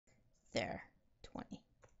There. 20.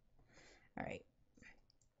 Alright.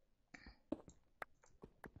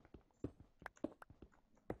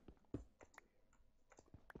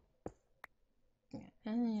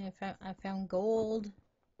 I found gold.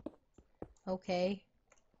 Okay.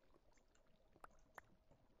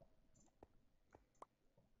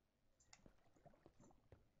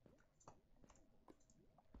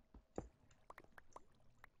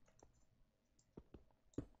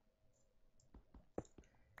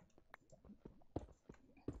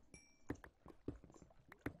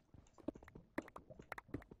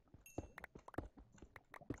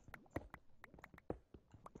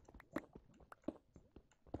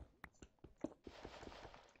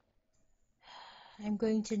 I'm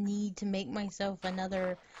going to need to make myself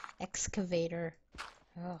another excavator.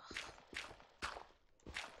 Ugh.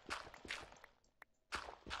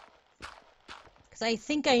 Because I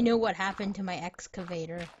think I know what happened to my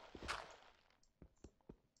excavator.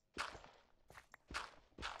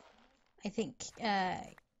 I think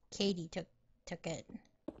Katie took it.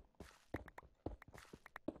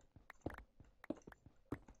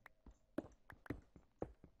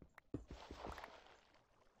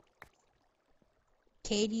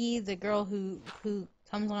 Katie, the girl who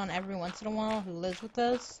comes on every once in a while, who lives with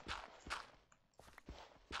us.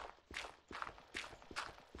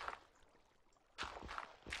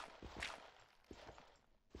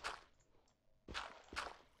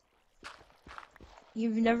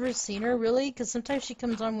 You've never seen her, really? Because sometimes she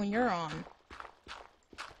comes on when you're on.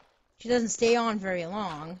 She doesn't stay on very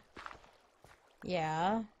long.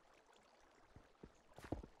 Yeah.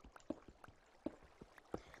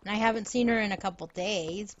 And I haven't seen her in a couple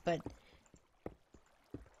days, but...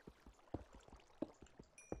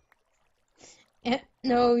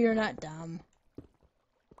 No, you're not dumb.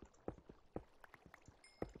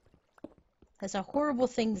 That's a horrible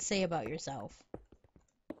thing to say about yourself.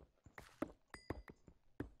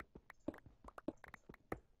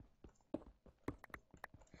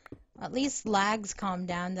 At least lags calm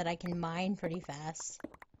down that I can mine pretty fast.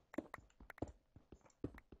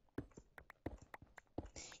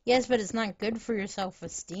 Yes, but it's not good for your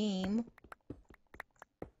self-esteem.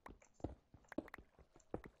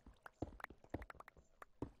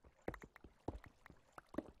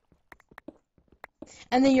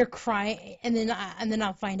 And then you're crying, and then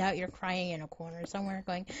I'll find out you're crying in a corner somewhere,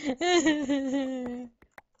 going,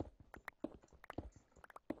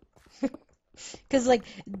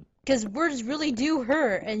 because words really do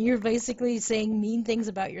hurt, and you're basically saying mean things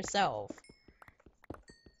about yourself.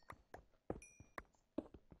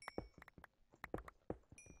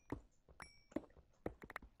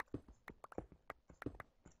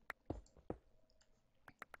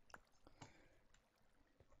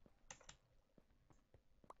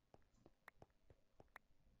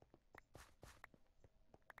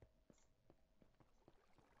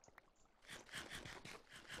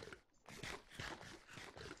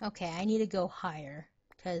 Okay, I need to go higher,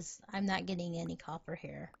 because I'm not getting any copper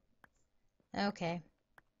here. Okay,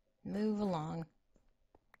 move along.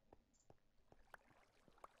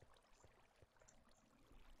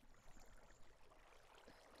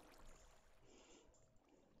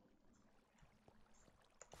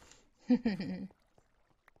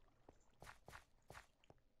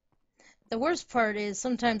 The worst part is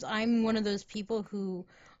sometimes I'm one of those people who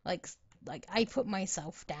like I put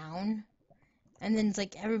myself down, and then it's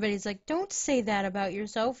like everybody's like, "Don't say that about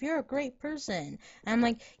yourself. You're a great person." And I'm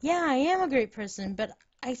like, "Yeah, I am a great person, but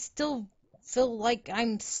I still feel like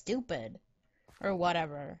I'm stupid or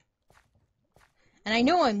whatever." And I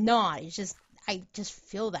know I'm not. It's just I just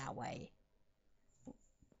feel that way.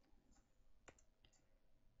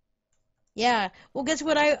 Yeah. Well, guess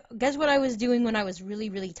what I was doing when I was really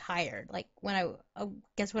really tired? Like when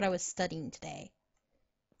guess what I was studying today?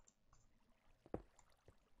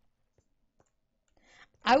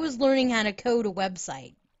 I was learning how to code a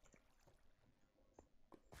website.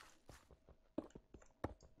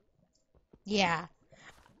 Yeah.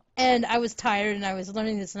 And I was tired and I was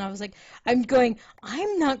learning this and I was like, I'm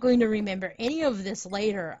not going to remember any of this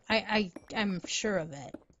later. I'm sure of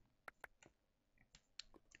it.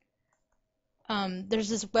 There's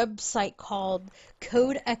this website called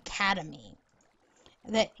Code Academy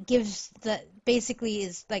that basically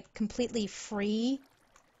is like completely free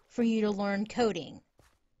for you to learn coding.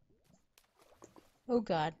 Oh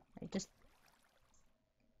God, I just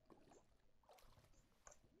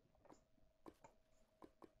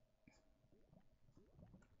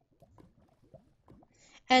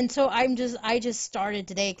and so I just started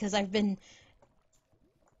today because I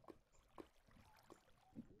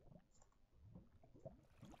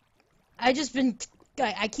just been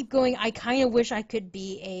I keep going. I kind of wish I could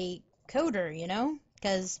be a coder, you know?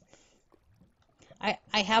 Because I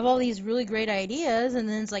have all these really great ideas, and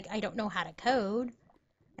then it's like I don't know how to code,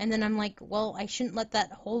 and then I'm like, well, I shouldn't let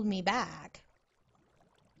that hold me back.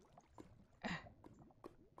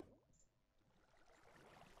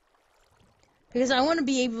 Because I want to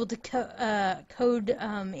be able to code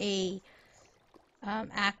a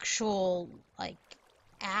actual like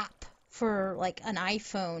app for like an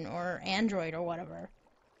iPhone or Android or whatever.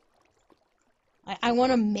 I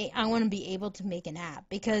want to be able to make an app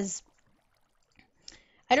because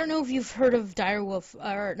I don't know if you've heard of Direwolf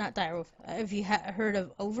or not Direwolf. If you heard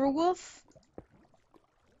of Overwolf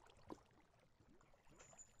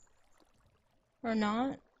or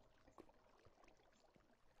not.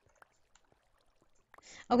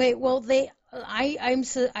 Okay, well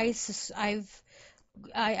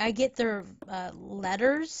I get their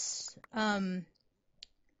letters,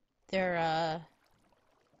 their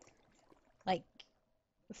like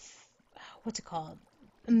what's it called?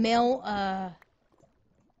 Mail.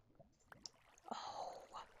 Oh,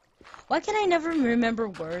 why can I never remember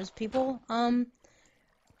words, people?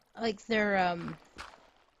 Like their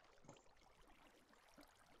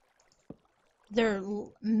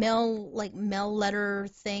mail letter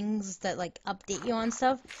things that like update you on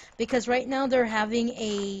stuff, because right now they're having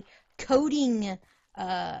a coding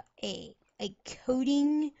a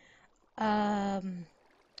coding um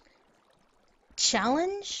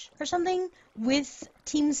challenge or something with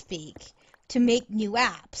TeamSpeak to make new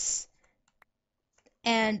apps,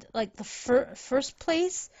 and like the first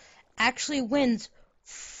place actually wins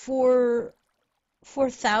for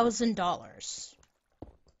 $4,000,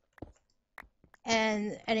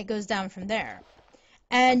 and it goes down from there.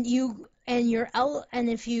 And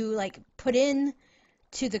if you like put in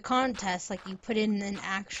to the contest, like you put in an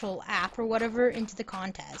actual app or whatever into the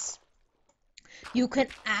contest, you can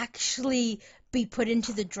actually be put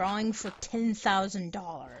into the drawing for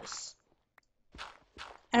 $10,000.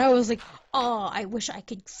 And I was like, oh, I wish I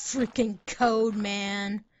could freaking code,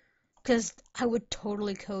 man. Because I would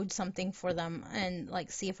totally code something for them and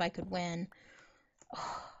like see if I could win.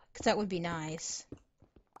 Oh, because that would be nice.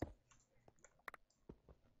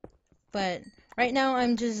 But right now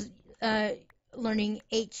I'm just learning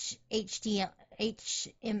HTML.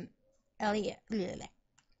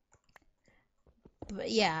 But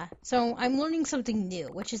yeah, so I'm learning something new,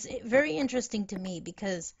 which is very interesting to me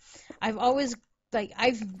because I've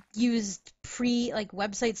used like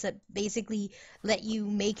websites that basically let you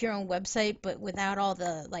make your own website, but without all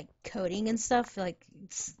the like coding and stuff. Like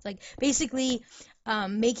it's like basically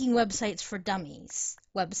making websites for dummies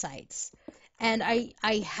websites. And I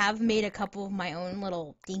have made a couple of my own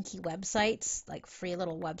little dinky websites, like free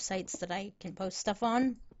little websites that I can post stuff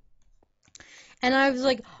on. And I was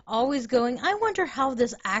like always going, I wonder how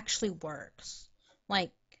this actually works.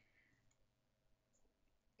 Like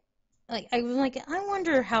I was like, I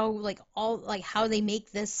wonder how like all like how they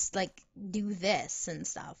make this like do this and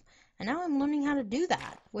stuff. And now I'm learning how to do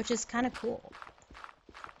that, which is kind of cool.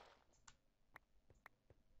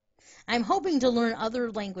 I'm hoping to learn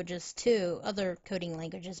other languages too, other coding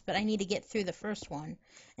languages, but I need to get through the first one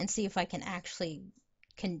and see if I can actually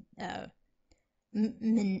can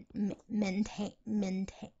maintain.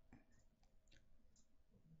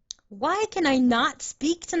 Why can I not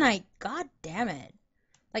speak tonight? God damn it.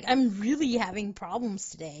 Like, I'm really having problems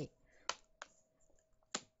today.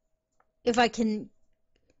 If I can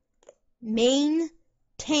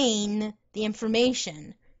maintain the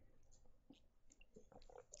information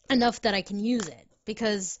enough that I can use it,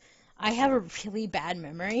 because I have a really bad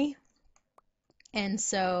memory, and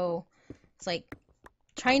so it's like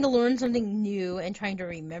trying to learn something new and trying to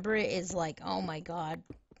remember it is like, oh my God,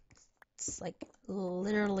 it's like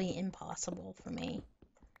literally impossible for me.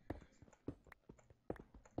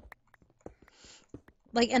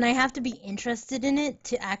 Like, and I have to be interested in it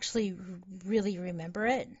to actually really remember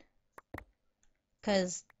it.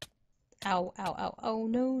 Because, ow, ow, ow, oh,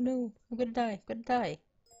 no, no, I'm gonna die, I'm gonna die.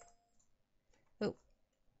 Oh.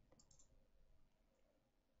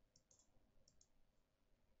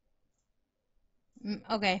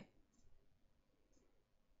 Okay.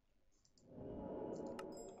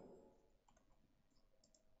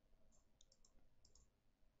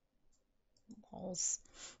 Balls.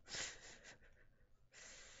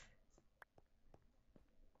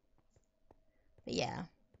 But yeah.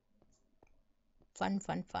 Fun,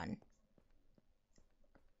 fun, fun.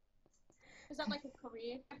 Is that like a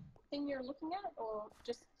career thing you're looking at, or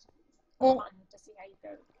just Well, fun to see how you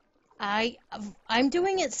go? I'm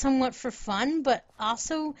doing it somewhat for fun, but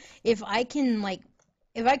also if I can like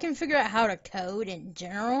if I can figure out how to code in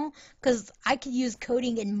general, because I could use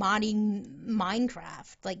coding in modding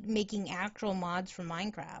Minecraft, like making actual mods for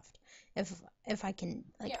Minecraft, if if I can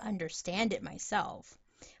like Yeah. understand it myself.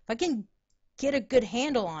 If I can get a good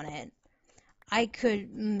handle on it, I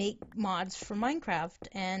could make mods for Minecraft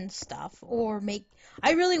and stuff, or make.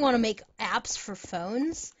 I really want to make apps for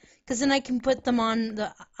phones, because then I can put them on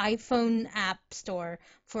the iPhone app store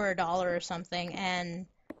for $1 or something, and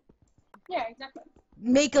Yeah, exactly.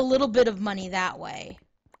 make a little bit of money that way.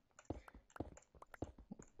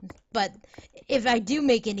 But if I do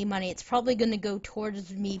make any money, it's probably going to go towards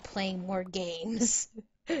me playing more games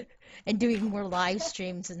and doing more live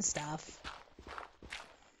streams and stuff.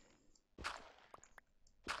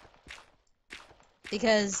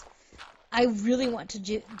 Because I really want to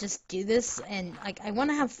just do this, and like I want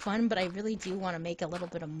to have fun, but I really do want to make a little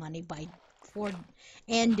bit of money by for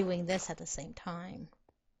and doing this at the same time.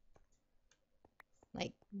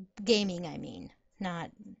 Like gaming, I mean,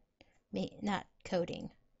 not coding.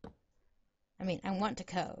 I mean, I want to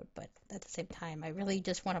code, but at the same time, I really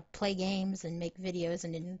just want to play games and make videos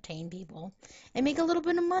and entertain people and make a little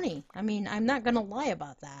bit of money. I mean, I'm not gonna lie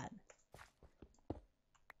about that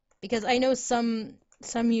because I know some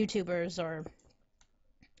YouTubers or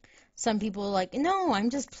some people like, no,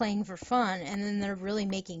 I'm just playing for fun, and then they're really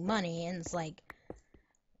making money, and it's like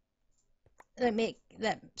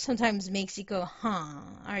that sometimes makes you go, huh?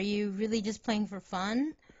 Are you really just playing for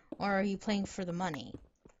fun, or are you playing for the money?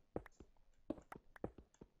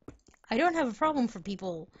 I don't have a problem for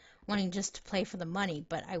people wanting just to play for the money,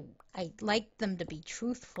 but I like them to be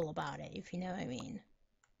truthful about it, if you know what I mean.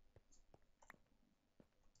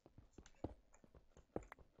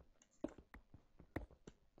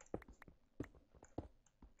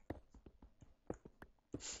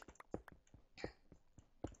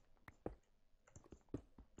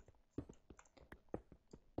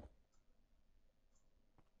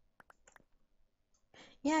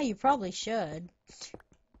 Yeah, you probably should.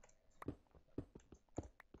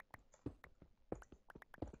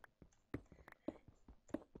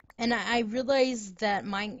 And I realize that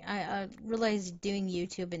I realize doing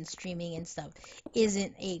YouTube and streaming and stuff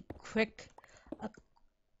isn't a quick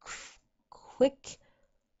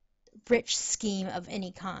rich scheme of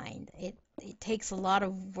any kind. It takes a lot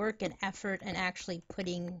of work and effort and actually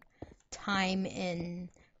putting time in,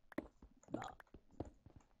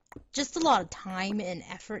 just a lot of time and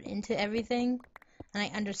effort into everything. And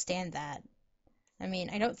I understand that. I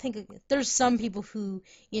mean, I don't think there's some people who,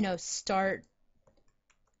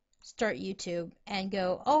 start YouTube and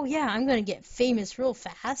go, "Oh yeah, I'm going to get famous real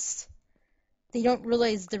fast." They don't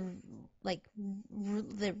realize like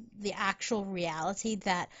the actual reality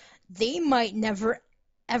that they might never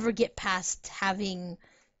ever get past having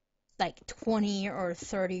like 20 or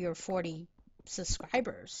 30 or 40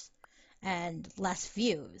 subscribers and less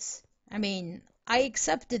views. I mean, I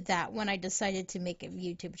accepted that when I decided to make a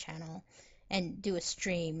YouTube channel and do a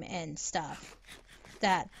stream and stuff,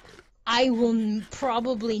 that I will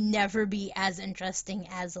probably never be as interesting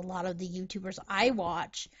as a lot of the YouTubers I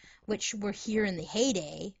watch, which were here in the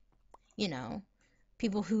heyday, you know,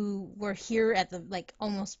 people who were here at the like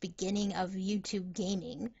almost beginning of YouTube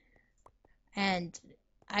gaming. And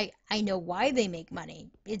I know why they make money.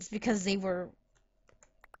 It's because they were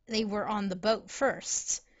on the boat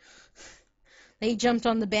first. They jumped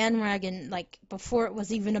on the bandwagon like before it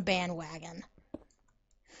was even a bandwagon.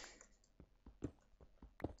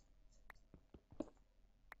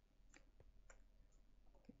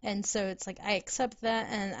 And so it's like I accept that,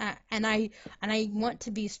 and I want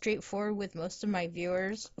to be straightforward with most of my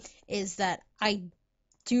viewers, is that I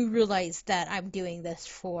do realize that I'm doing this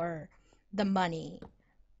for the money,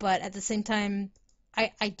 but at the same time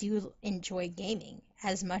I do enjoy gaming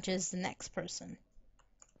as much as the next person.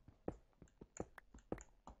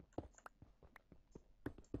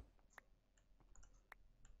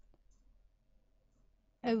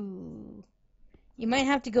 Oh, you might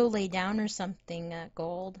have to go lay down or something,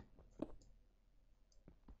 Gold.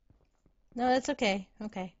 No, that's okay.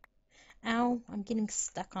 Okay. Ow, I'm getting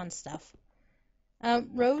stuck on stuff.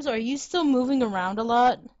 Rose, are you still moving around a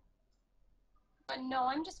lot? But no,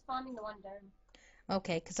 I'm just farming the one down.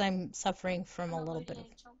 Okay, because I'm suffering from I'm a not little looting bit of.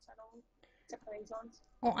 any chunks at all, except for these ones.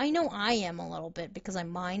 Well, I know I am a little bit because I'm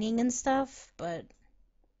mining and stuff, but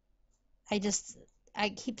I just I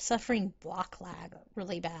keep suffering block lag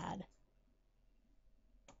really bad.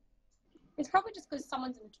 It's probably just because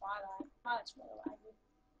someone's in Twilight. Oh, it's really laggy.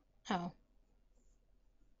 Oh.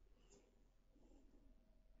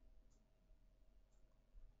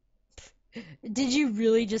 Did you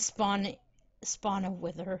really just spawn a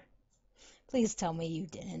wither? Please tell me you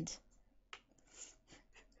didn't.